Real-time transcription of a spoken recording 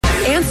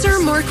Answer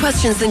more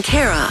questions than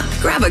Kara.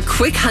 Grab a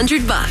quick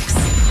 $100.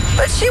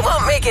 But she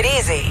won't make it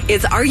easy.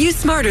 It's Are You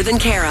Smarter Than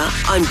Kara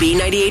on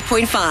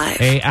B98.5.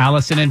 Hey,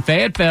 Allison in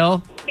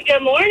Fayetteville.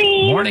 Good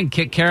morning. Morning.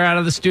 Kick Kara out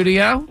of the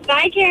studio.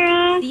 Bye,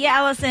 Kara. See ya,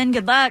 Allison.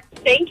 Good luck.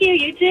 Thank you.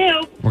 You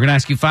too. We're going to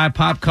ask you 5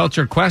 pop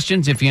culture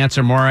questions. If you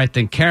answer more right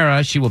than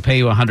Kara, she will pay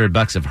you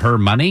 $100 of her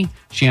money.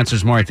 She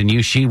answers more right than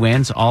you, she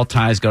wins. All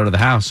ties go to the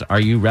house. Are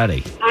you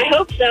ready? I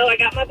hope so. I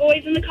got my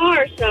boys in the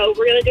car, so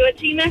we're going to do a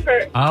team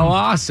effort. Oh,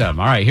 awesome.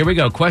 All right, here we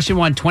go. Question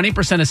 1.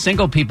 20% of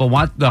single people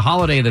want the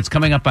holiday that's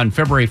coming up on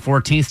February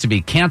 14th to be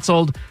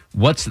canceled.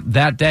 What's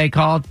that day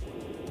called?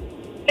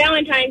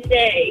 Valentine's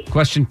Day.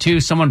 Question 2.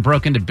 Someone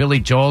broke into Billy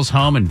Joel's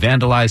home and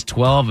vandalized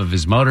 12 of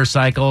his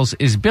motorcycles.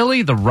 Is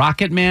Billy the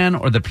Rocket Man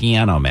or the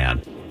Piano Man?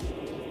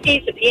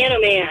 He's the Piano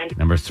Man.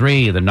 Number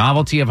 3. The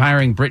novelty of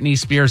hiring Britney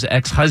Spears'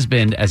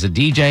 ex-husband as a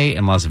DJ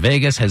in Las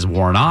Vegas has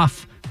worn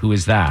off. Who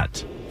is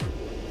that?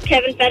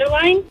 Kevin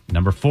Federline.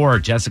 Number 4.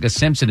 Jessica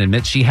Simpson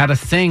admits she had a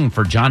thing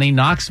for Johnny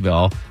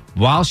Knoxville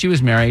while she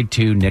was married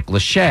to Nick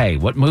Lachey.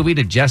 What movie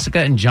did Jessica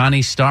and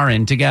Johnny star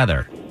in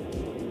together?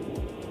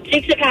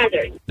 Dukes of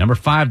Hazzard. Number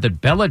 5, the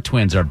Bella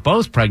twins are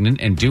both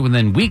pregnant and due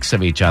within weeks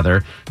of each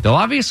other. They'll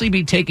obviously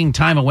be taking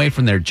time away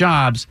from their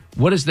jobs.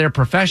 What is their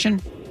profession?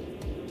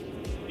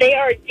 They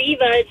are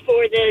divas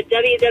for the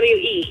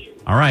WWE.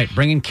 All right,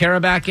 bringing Kara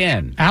back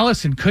in.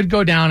 Allison could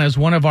go down as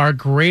one of our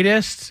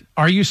greatest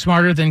Are You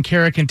Smarter Than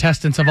Kara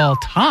contestants of all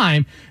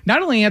time.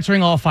 Not only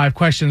answering all 5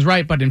 questions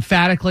right, but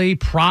emphatically,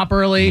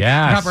 properly,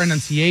 Yes. proper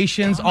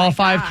enunciations, all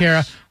 5, gosh.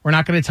 Kara. We're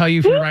not going to tell you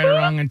if you're right or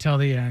wrong until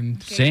the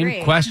end. Same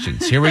great.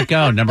 questions. Here we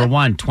go. Number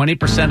 1,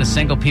 20% of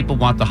single people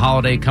want the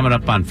holiday coming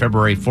up on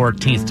February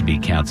 14th to be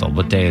canceled.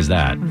 What day is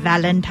that?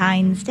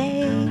 Valentine's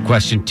Day.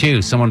 Question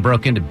 2, someone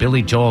broke into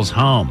Billy Joel's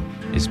home.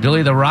 Is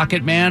Billy the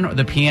Rocket Man or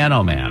the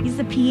Piano Man? He's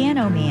the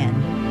Piano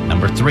Man.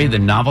 Number 3, the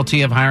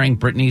novelty of hiring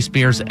Britney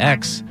Spears'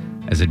 ex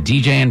as a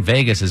DJ in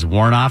Vegas has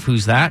worn off.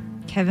 Who's that?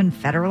 Kevin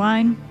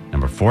Federline.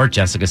 Number 4,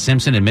 Jessica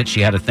Simpson admits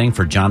she had a thing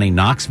for Johnny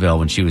Knoxville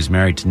when she was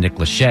married to Nick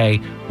Lachey.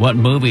 What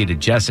movie did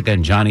Jessica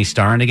and Johnny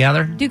star in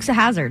together? Dukes of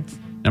Hazzards.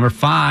 Number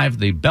 5,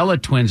 the Bella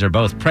twins are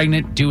both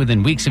pregnant, due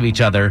within weeks of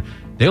each other.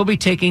 They'll be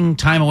taking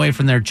time away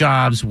from their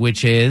jobs,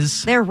 which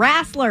is... They're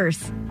wrestlers.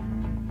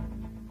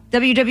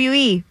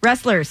 WWE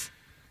wrestlers.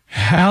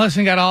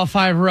 Allison got all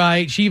 5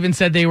 right. She even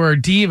said they were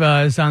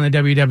divas on the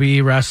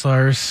WWE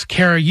wrestlers.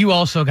 Kara, you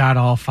also got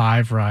all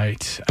 5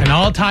 right. And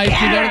all ties do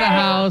go to the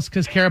house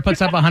because Kara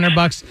puts up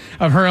 $100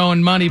 of her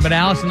own money. But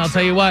Allison, I'll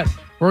tell you what,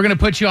 we're going to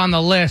put you on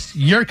the list.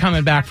 You're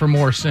coming back for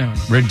more soon.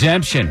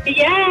 Redemption.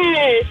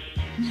 Yes.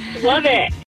 Love it.